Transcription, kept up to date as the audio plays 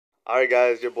Alright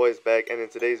guys, your boy's back, and in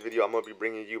today's video I'm going to be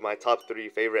bringing you my top 3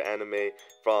 favorite anime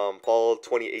from fall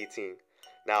 2018.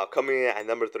 Now, coming in at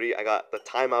number 3, I got The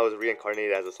Time I Was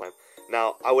Reincarnated as a Slime.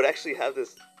 Now, I would actually have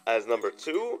this as number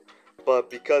 2, but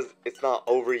because it's not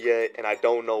over yet, and I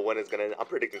don't know when it's going to end, I'm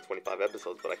predicting 25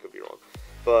 episodes, but I could be wrong.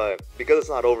 But because it's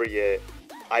not over yet,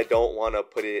 I don't want to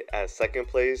put it as second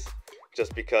place,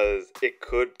 just because it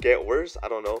could get worse. I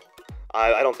don't know.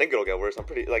 I don't think it'll get worse.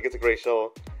 It's a great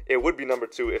show. It would be number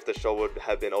 2 if the show would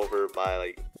have been over by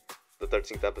like the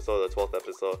 13th episode or the 12th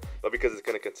episode. But because it's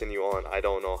going to continue on, I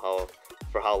don't know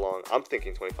for how long. I'm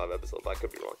thinking 25 episodes, but I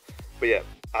could be wrong. But yeah,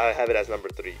 I have it as number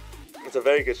 3. It's a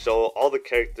very good show. All the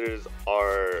characters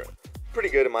are pretty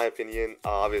good in my opinion.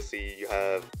 Obviously, you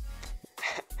have...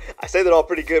 I say they're all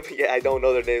pretty good, but yeah, I don't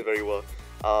know their names very well.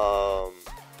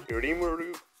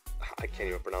 Rimuru? I can't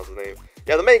even pronounce his name.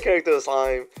 Yeah, the main character, the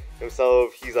slime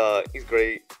himself, he's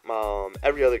great.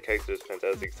 Every other character is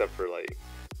fantastic except for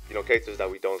characters that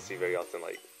we don't see very often.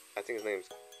 Like, I think his name's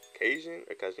Kajin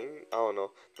or Kajin. I don't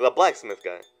know, the blacksmith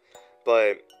guy.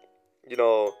 But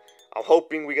I'm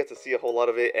hoping we get to see a whole lot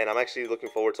of it, and I'm actually looking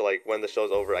forward to when the show's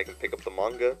over, I can pick up the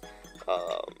manga.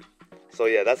 So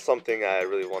yeah, that's something I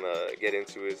really want to get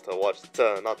into, is to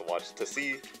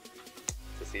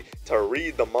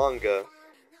read the manga.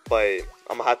 But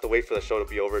I'm going to have to wait for the show to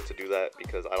be over to do that,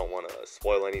 because I don't want to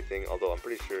spoil anything, although I'm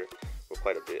pretty sure we're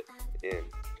quite a bit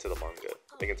into the manga,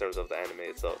 in terms of the anime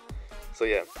itself. So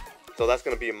yeah, so that's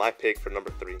going to be my pick for number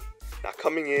 3. Now,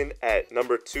 coming in at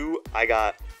number 2, I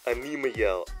got Anima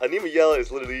Yell. Anima Yell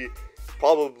is literally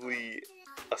probably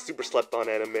a super slept on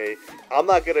anime. I'm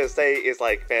not going to say it's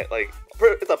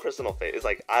it's a personal fate. It's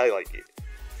I like it.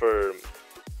 For,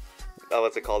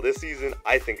 this season,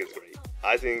 I think it's great.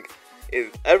 I think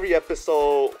every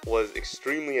episode was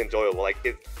extremely enjoyable.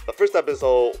 The first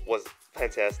episode was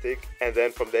fantastic, and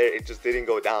then from there it just didn't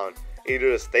go down.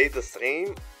 Either it stayed the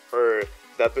same, or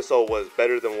the episode was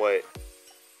better than what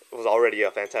was already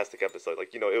a fantastic episode.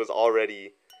 It was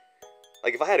already,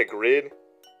 if I had a grid,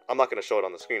 I'm not gonna show it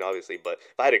on the screen obviously, but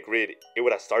if I had a grid, it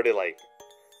would have started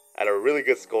at a really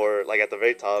good score, at the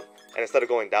very top, and instead of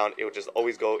going down, it would just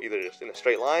always go either just in a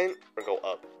straight line or go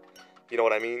up. You know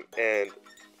what I mean? And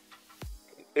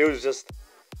it was just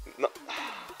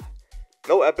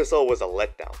no episode was a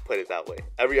letdown, put it that way.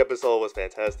 Every episode was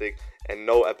fantastic, and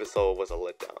no episode was a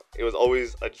letdown. It was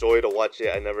always a joy to watch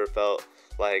it. I never felt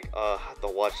I have to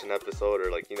watch an episode, or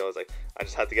it's I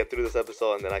just have to get through this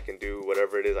episode and then I can do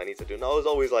whatever it is I need to do. No, it was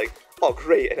always oh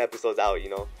great, an episode's out,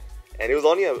 And it was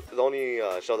the only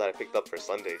show that I picked up for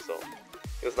Sunday, so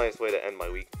it was a nice way to end my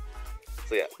week.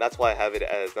 So yeah, that's why I have it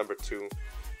as number 2.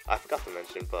 I forgot to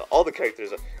mention, but all the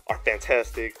characters are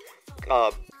fantastic.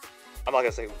 I'm not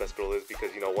gonna say who Best Girl is, because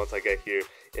once I get here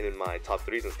and in my top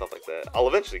 3s and stuff like that, I'll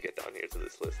eventually get down here to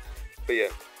this list. But yeah,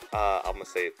 I'm gonna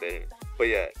say it then. But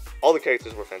yeah, all the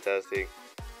characters were fantastic.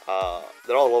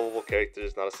 They're all lovable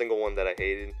characters. Not a single one that I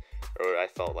hated or I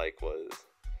felt was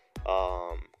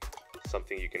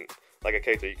something you can, a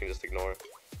character you can just ignore.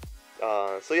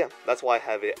 So yeah, that's why I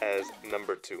have it as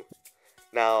number 2.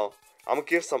 Now, I'm gonna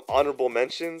give some honorable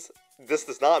mentions. This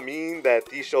does not mean that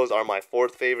these shows are my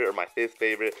 4th favorite or my 5th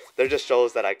favorite. They're just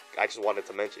shows that I just wanted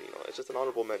to mention, It's just an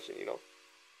honorable mention,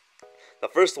 The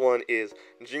first one is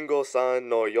Jingo-san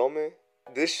no Yome.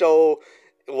 This show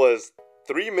was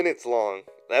 3 minutes long.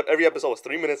 Every episode was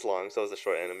 3 minutes long, so it was a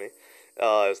short anime. It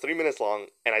was 3 minutes long,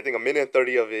 and I think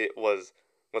 1:30 of it was,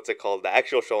 the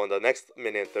actual show, and the next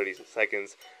 1:30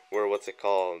 seconds were,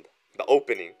 the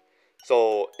opening.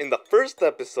 So, in the first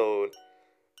episode,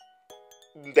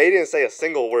 they didn't say a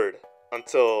single word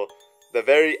until the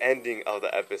very ending of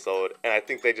the episode, and I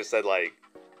think they just said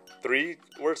 3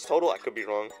 words total. I could be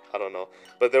wrong, I don't know,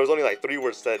 but there was only 3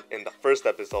 words said in the first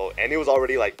episode, and it was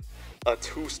already a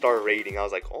 2-star rating. I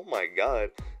was like, oh my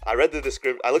god. I read the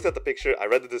description, I looked at the picture, I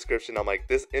read the description, I'm like,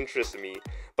 this interests me,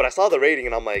 but I saw the rating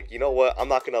and I'm like, you know what, I'm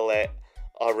not gonna let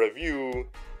a review,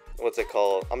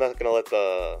 I'm not gonna let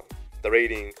the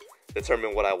rating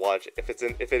determine what I watch. If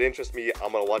it interests me,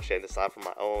 I'm gonna watch it and decide for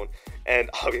my own. And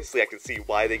obviously I can see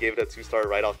why they gave it a 2-star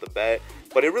right off the bat,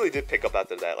 but it really did pick up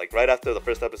after that. Right after the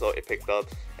first episode, it picked up,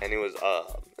 and it was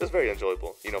very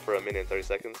enjoyable, for 1:30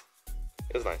 seconds.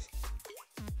 It was nice.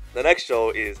 The next show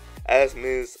is As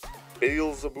Ms.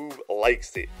 Beelzebub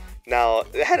Likes It. Now,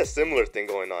 it had a similar thing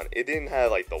going on. It didn't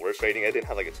have the worst rating. It didn't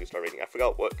have a 2-star rating. I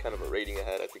forgot what kind of a rating it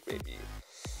had. I think maybe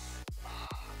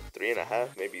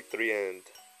 3.5, maybe 3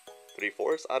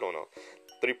 3/4. I don't know,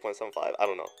 3.75. I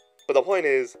don't know. But the point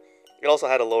is, it also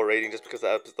had a low rating just because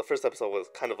the first episode was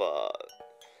kind of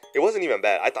it wasn't even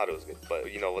bad. I thought it was good, but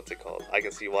I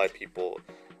can see why people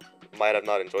might have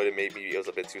not enjoyed it. Maybe it was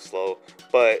a bit too slow.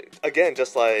 But again,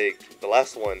 just like the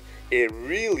last one, it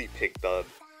really picked up,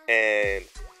 and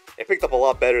it picked up a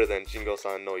lot better than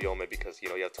Jingo-san no Yome, because, you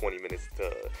know, you have 20 minutes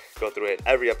to go through it.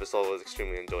 Every episode was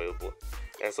extremely enjoyable.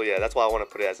 And so yeah, that's why I want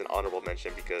to put it as an honorable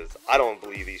mention, because I don't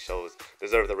believe these shows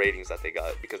deserve the ratings that they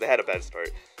got, because they had a bad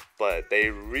start, but they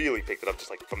really picked it up. Just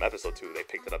like from episode 2, they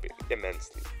picked it up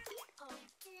immensely.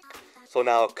 So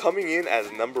now, coming in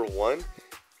as number 1,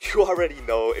 you already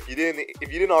know, if you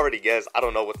didn't already guess, I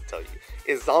don't know what to tell you,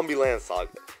 is Zombieland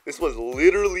Saga. This was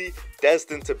literally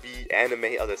destined to be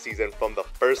anime of the season from the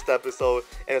first episode,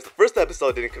 and if the first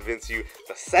episode didn't convince you,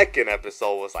 the second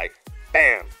episode was like,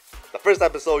 bam! The first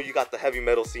episode, you got the heavy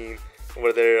metal scene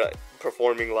where they're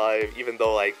performing live, even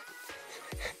though, like,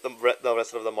 the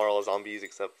rest of them are all zombies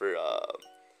except for,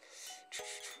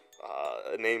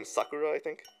 named Sakura, I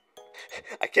think.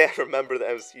 I can't remember the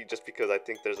MC just because I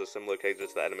think there's a similar character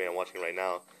to the anime I'm watching right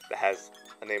now that has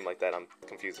a name like that. I'm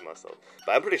confusing myself.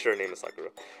 But I'm pretty sure her name is Sakura.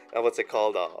 And what's it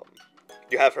called?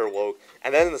 You have her woke.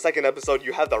 And then in the second episode,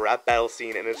 you have the rap battle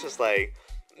scene, and it's just like,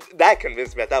 that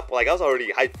convinced me at that point. Like, I was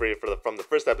already hyped for it from the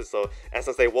first episode, and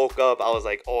since they woke up, I was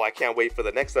like, oh, I can't wait for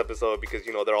the next episode, because,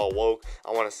 you know, they're all woke.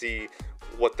 I want to see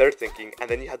what they're thinking. And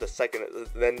then you have the second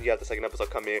episode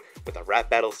come in with a rap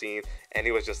battle scene, and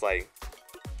it was just like,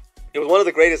 it was one of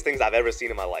the greatest things I've ever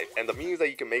seen in my life, and the memes that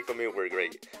you can make from it were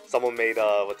great. Someone made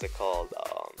what's it called?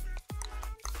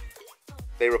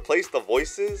 They replaced the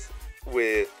voices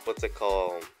with what's it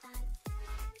called?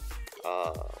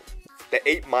 The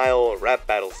 8 Mile rap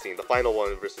battle scene, the final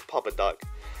one versus Papa Doc,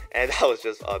 and that was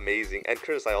just amazing. And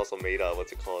Chris, I also made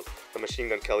what's it called? The Machine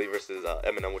Gun Kelly versus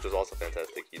Eminem, which was also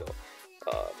fantastic. You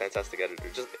know, fantastic editor.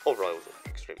 Just overall, it was an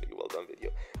extremely well done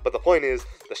video. But the point is,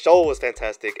 the show was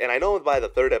fantastic, and I know by the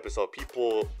third episode,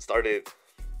 people started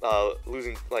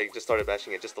just started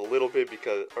bashing it just a little bit,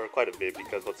 because, or quite a bit,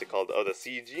 because what's it called? The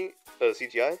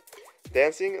CGI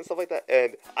dancing and stuff like that.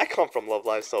 And I come from Love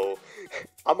Live, so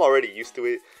I'm already used to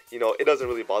it. You know, it doesn't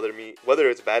really bother me whether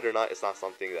it's bad or not. It's not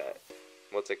something that,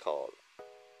 what's it called?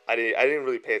 I didn't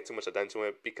really pay too much attention to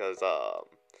it, because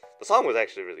the song was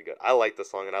actually really good. I liked the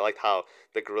song, and I liked how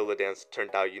the gorilla dance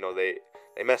turned out. You know, they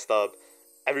messed up.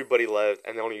 Everybody left,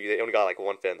 and they only got like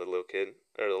one fan, the little kid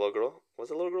or the little girl.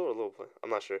 Was it a little girl or a little boy? I'm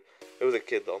not sure. It was a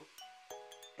kid though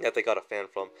that they got a fan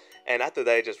from. And after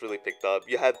that, it just really picked up.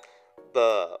 You had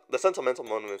the sentimental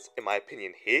moments, in my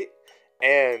opinion, hit,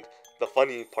 and the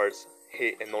funny parts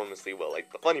hit enormously well.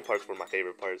 Like, the funny parts were my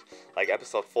favorite parts. Like,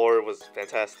 episode 4 was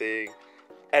fantastic,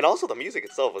 and also the music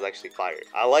itself was actually fire.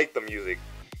 I liked the music.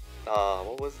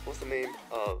 What's the name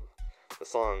of the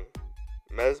song?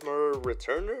 Mesmer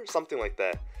Returner? Something like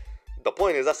that. The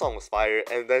point is, that song was fire,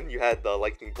 and then you had the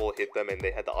lightning bolt hit them, and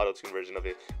they had the auto-tune version of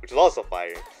it, which was also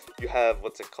fire. You have,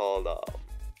 what's it called,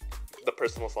 the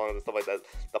personal songs and stuff like that.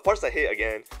 The parts that hit,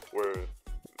 again, were,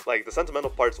 like, the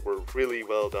sentimental parts were really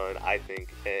well done, I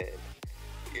think, and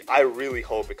I really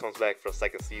hope it comes back for a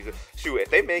second season. Shoot,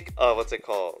 if they make, what's it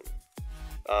called,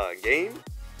 game,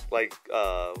 like,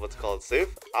 what's it called,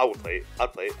 Civ, I would play it.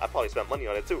 I'd play it. I'd probably spend money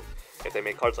on it, too. If they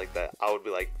make cards like that, I would be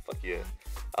like, fuck yeah.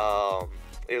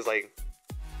 It was like,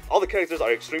 all the characters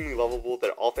are extremely lovable.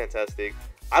 They're all fantastic.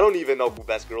 I don't even know who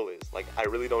Best Girl is. Like, I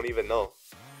really don't even know.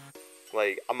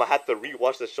 Like, I'm gonna have to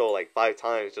rewatch the show like 5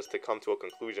 times just to come to a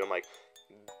conclusion.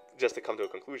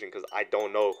 Because I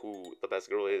don't know who the best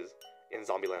girl is in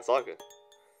Zombieland Saga.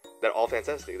 They're all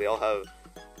fantastic. They all have,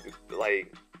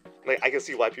 like I can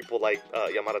see why people like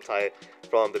Yamada Tai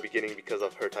from the beginning, because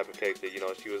of her type of character. You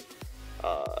know, she was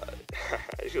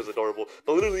she was adorable.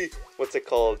 But literally, what's it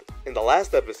called? In the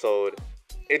last episode,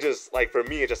 it just, like, for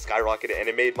me, it just skyrocketed, and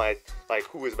it made my, like,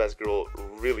 who is best girl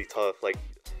really tough. Like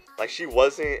she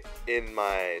wasn't in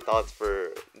my thoughts for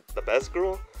the best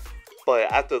girl,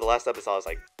 but after the last episode, I was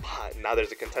like, now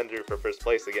there's a contender for first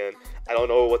place again. I don't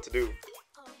know what to do.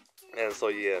 And so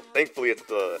yeah, thankfully it's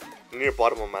the near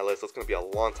bottom of my list. It's gonna be a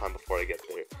long time before I get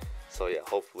there. So yeah,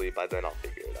 hopefully by then I'll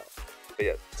figure it out. But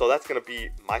yeah, so that's gonna be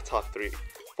my top 3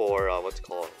 for what's it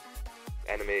called,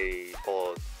 anime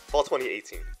fall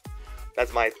 2018.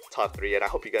 That's my top 3, and I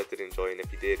hope you guys did enjoy. And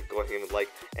if you did, go ahead and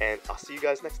like, and I'll see you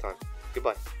guys next time.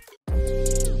 Goodbye.